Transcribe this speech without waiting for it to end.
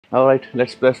Alright,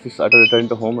 let's press this auto return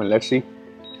to home and let's see.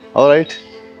 Alright,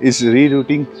 it's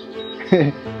rerouting.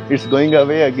 It's going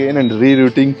away again and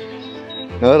rerouting.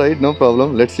 Alright, no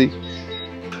problem. Let's see.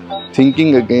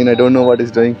 Thinking again, I don't know what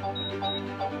it's doing.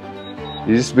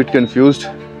 It's a bit confused.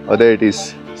 Oh, there it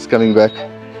is. It's coming back.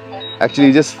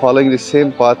 Actually, just following the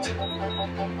same path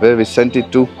where we sent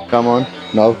it to. Come on,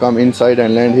 now come inside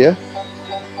and land here.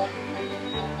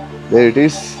 There it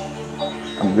is.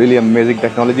 Really amazing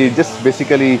technology. It just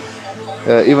basically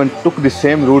even took the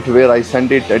same route where I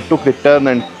sent it. I took the turn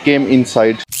and came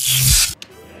inside.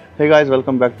 Hey guys,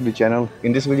 welcome back to the channel.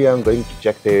 In this video, I'm going to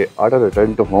check the auto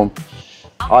return to home.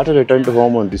 Auto return to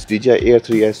home on this DJI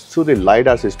Air3s through the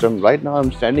LIDAR system. Right now,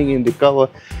 I'm standing in the cover,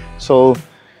 so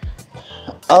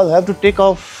I'll have to take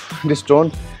off this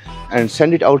drone and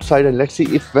send it outside, and let's see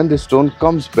if when this drone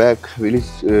comes back, will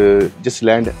it just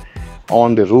land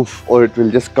on the roof or it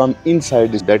will just come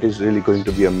inside this. That is really going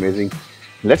to be amazing.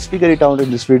 Let's figure it out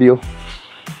in this video.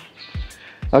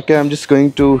 Okay, I'm just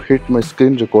going to hit my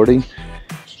screen recording.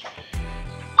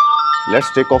 Let's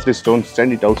take off this drone,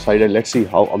 send it outside, and let's see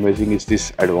how amazing is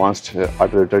this advanced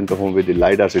auto return to home with the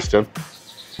LiDAR system.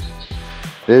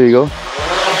 There we go.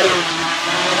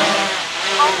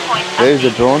 There is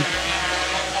the drone.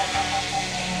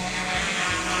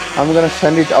 I'm gonna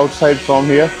send it outside from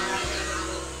here.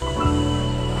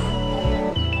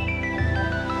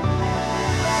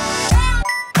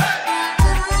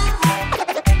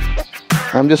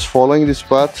 I'm just following this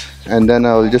path and then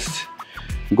I will just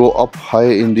go up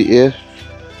high in the air.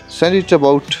 Send it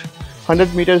about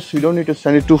 100 meters. We don't need to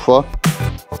send it too far.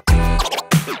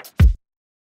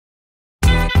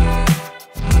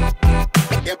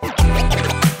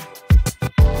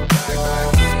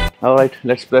 Alright,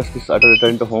 let's press this auto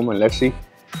return to home and let's see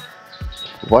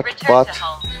what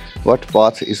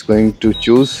path is going to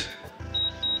choose.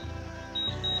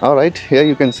 Alright, here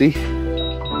you can see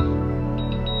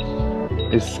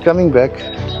it's coming back.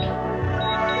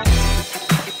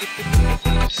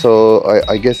 So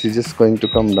I guess it's just going to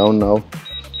come down now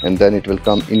and then it will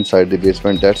come inside the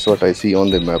basement. That's what I see on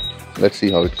the map. Let's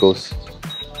see how it goes.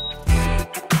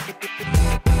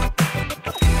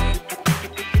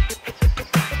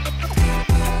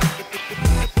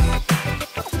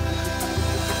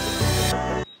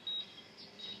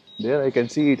 There I can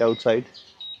see it outside.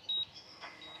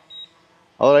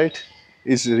 Alright,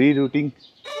 it's rerouting.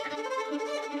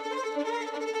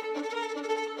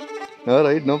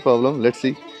 Alright, no problem. Let's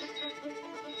see.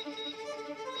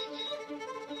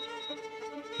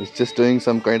 It's just doing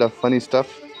some kind of funny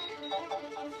stuff.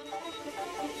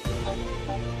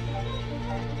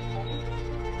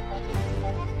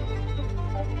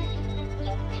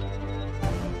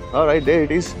 Alright, there it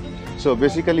is. So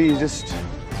basically it's just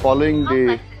following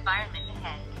the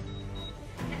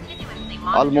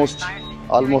almost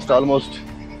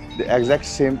the exact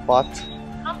same path.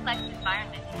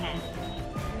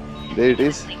 There it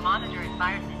is.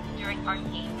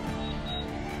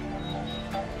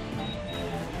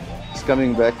 It's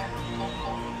coming back.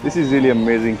 This is really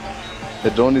amazing.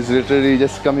 The drone is literally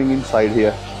just coming inside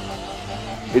here.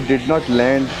 It did not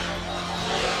land.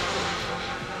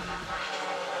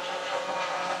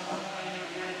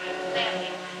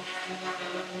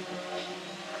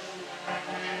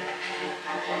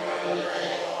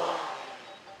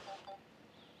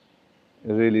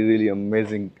 Really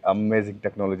amazing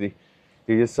technology.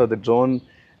 You just saw the drone.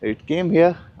 It came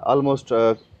here almost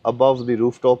above the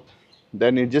rooftop,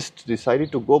 then it just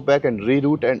decided to go back and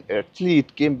reroute, and actually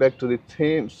it came back to the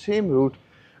same route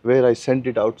where I sent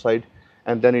it outside,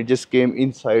 and then it just came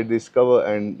inside this cover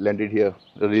and landed here.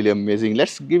 Really amazing.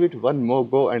 Let's give it one more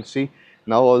go and see.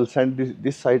 Now I'll send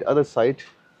this side, other side.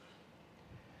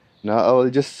 Now I will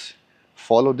just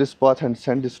follow this path and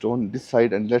send this drone this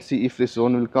side, and let's see if this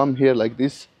drone will come here like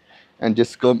this and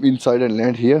just come inside and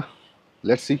land here.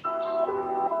 Let's see.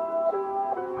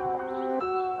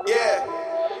 Yeah.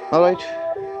 All right,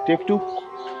 take two.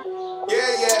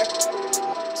 Yeah.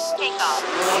 Take off.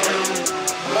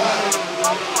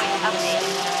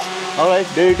 All right,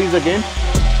 there it is again.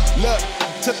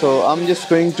 So I'm just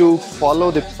going to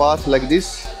follow the path like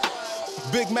this.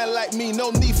 Big man like me,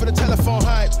 no need for the telephone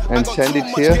hype. And send it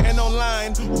here.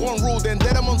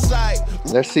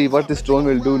 Let's see what this drone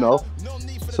will do now.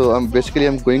 So I'm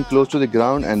going close to the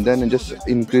ground and then just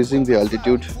increasing the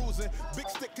altitude.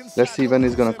 Let's see when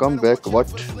it's gonna come back,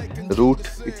 what route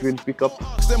it will pick up.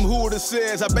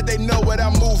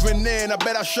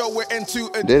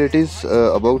 There it is,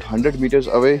 about 100 meters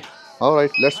away.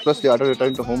 Alright, let's press the auto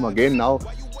return to home again now.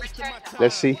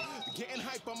 Let's see.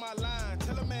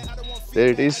 There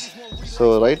it is.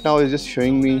 So right now it's just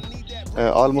showing me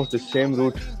almost the same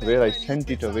route where I sent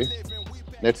it away.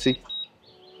 Let's see.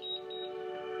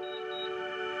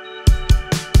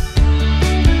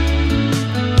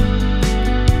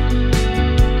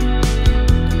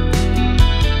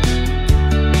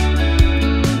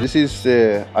 This is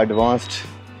advanced,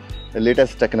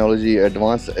 latest technology,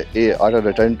 advanced auto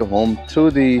return to home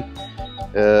through the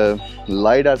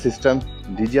LIDAR system,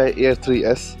 DJI Air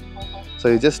 3s. So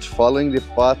you're just following the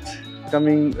path,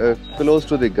 coming close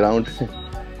to the ground,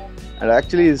 and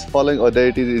actually is following, or there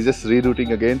it is, is just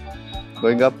rerouting again,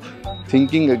 going up,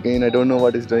 thinking again. I don't know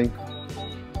what it's doing.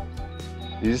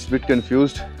 He's just a bit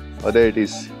confused. Or there it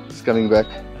is, it's coming back.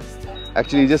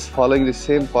 Actually, just following the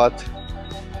same path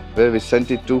where we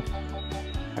sent it to,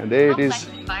 and there it is.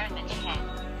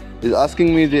 He's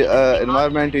asking me the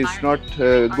environment is not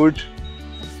good,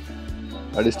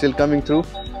 but it's still coming through.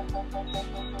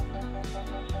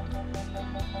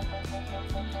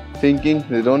 Thinking,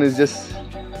 the drone is just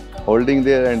holding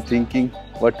there and thinking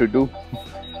what to do.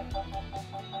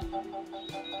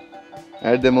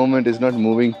 At the moment, it's not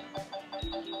moving.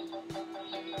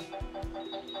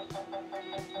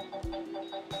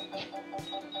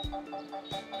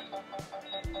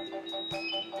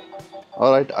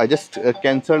 Alright, I just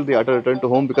cancelled the auto return to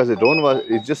home because the drone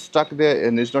is just stuck there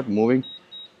and it's not moving.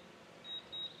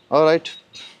 Alright,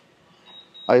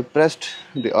 I pressed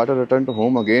the auto return to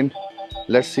home again.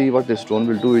 Let's see what this drone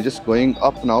will do. It's just going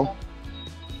up now.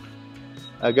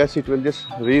 I guess it will just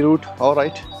reroute.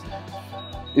 Alright,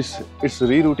 it's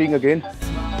rerouting again.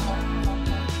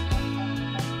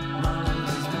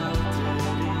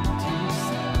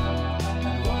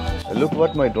 Look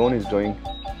what my drone is doing.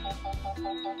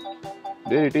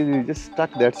 There it is, it's just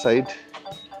stuck that side,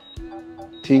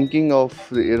 thinking of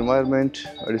the environment,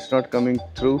 but it's not coming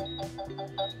through.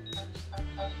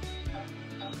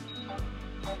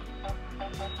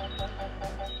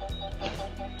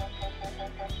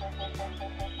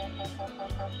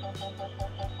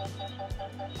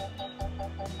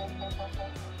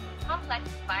 Complex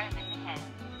environment ahead.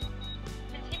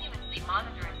 Continuously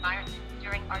monitor environment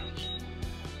during RT.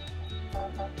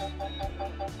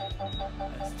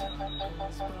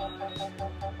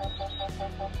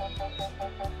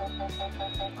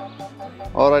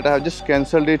 Alright, I have just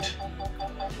cancelled it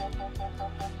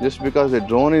just because the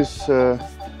drone is it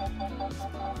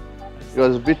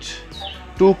was a bit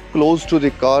too close to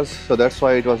the cars, so that's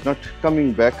why it was not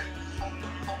coming back.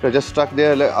 So just stuck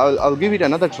there. I'll give it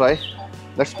another try.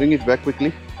 Let's bring it back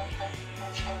quickly.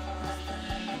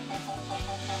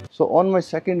 So on my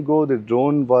second go, the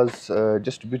drone was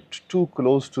just a bit too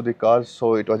close to the cars,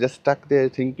 so it was just stuck there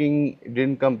thinking, it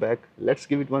didn't come back. Let's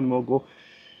give it one more go.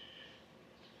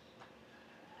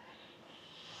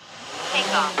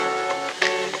 Take off.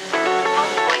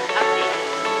 Home point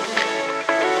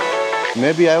updated.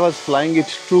 Maybe I was flying it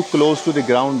too close to the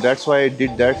ground, that's why I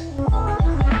did that.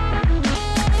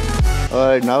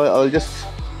 Alright, now I'll just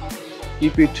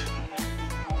keep it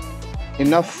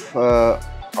enough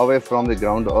away from the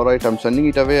ground. Alright, I'm sending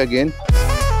it away again.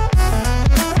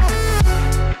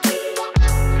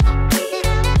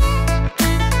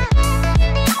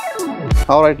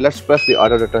 Alright, let's press the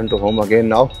auto return to home again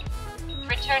now.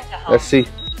 Return to home. Let's see.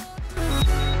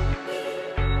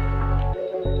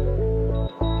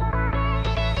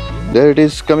 There it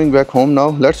is, coming back home now.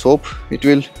 Let's hope it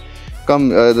will come.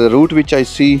 The route which I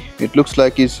see, it looks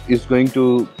like is going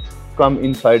to come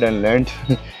inside and land.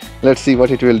 Let's see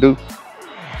what it will do.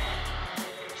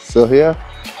 So here,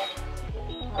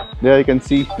 there you can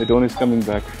see the drone is coming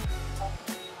back.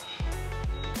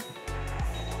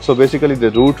 So basically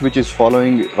the route which is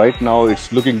following right now,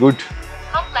 it's looking good.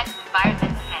 Complex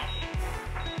environment ahead.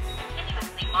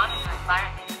 Continuously monitor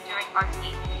environment during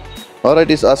RT. Alright,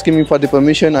 it's asking me for the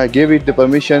permission. I gave it the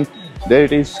permission. There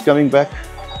it is, coming back.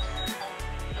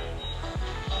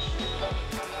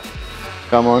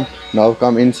 Come on, now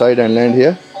come inside and land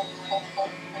here.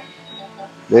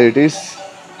 There it is.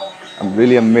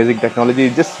 Really amazing technology.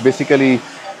 It just basically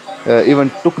even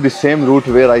took the same route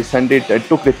where I sent it. I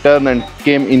took the turn and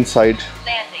came inside.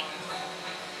 Landing.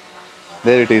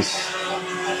 There it is.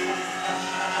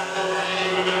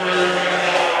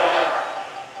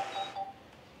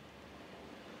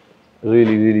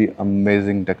 Really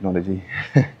amazing technology.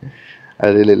 I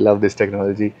really love this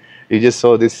technology. You just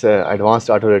saw this advanced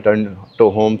auto return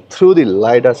to home through the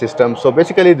LIDAR system. So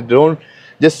basically the drone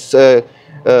just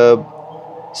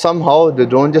somehow the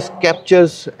drone just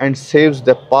captures and saves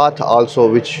the path also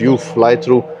which you fly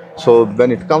through. So when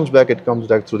it comes back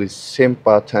through the same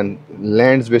path and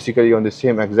lands basically on the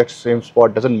same exact same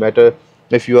spot. Doesn't matter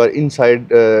if you are inside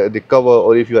the cover,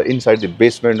 or if you are inside the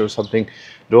basement or something,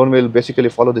 drone will basically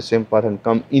follow the same path and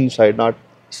come inside, not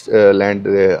land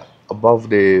above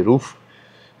the roof.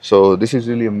 So this is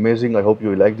really amazing. I hope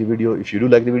you like the video. If you do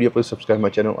like the video, please subscribe my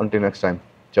channel. Until next time,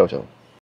 ciao ciao.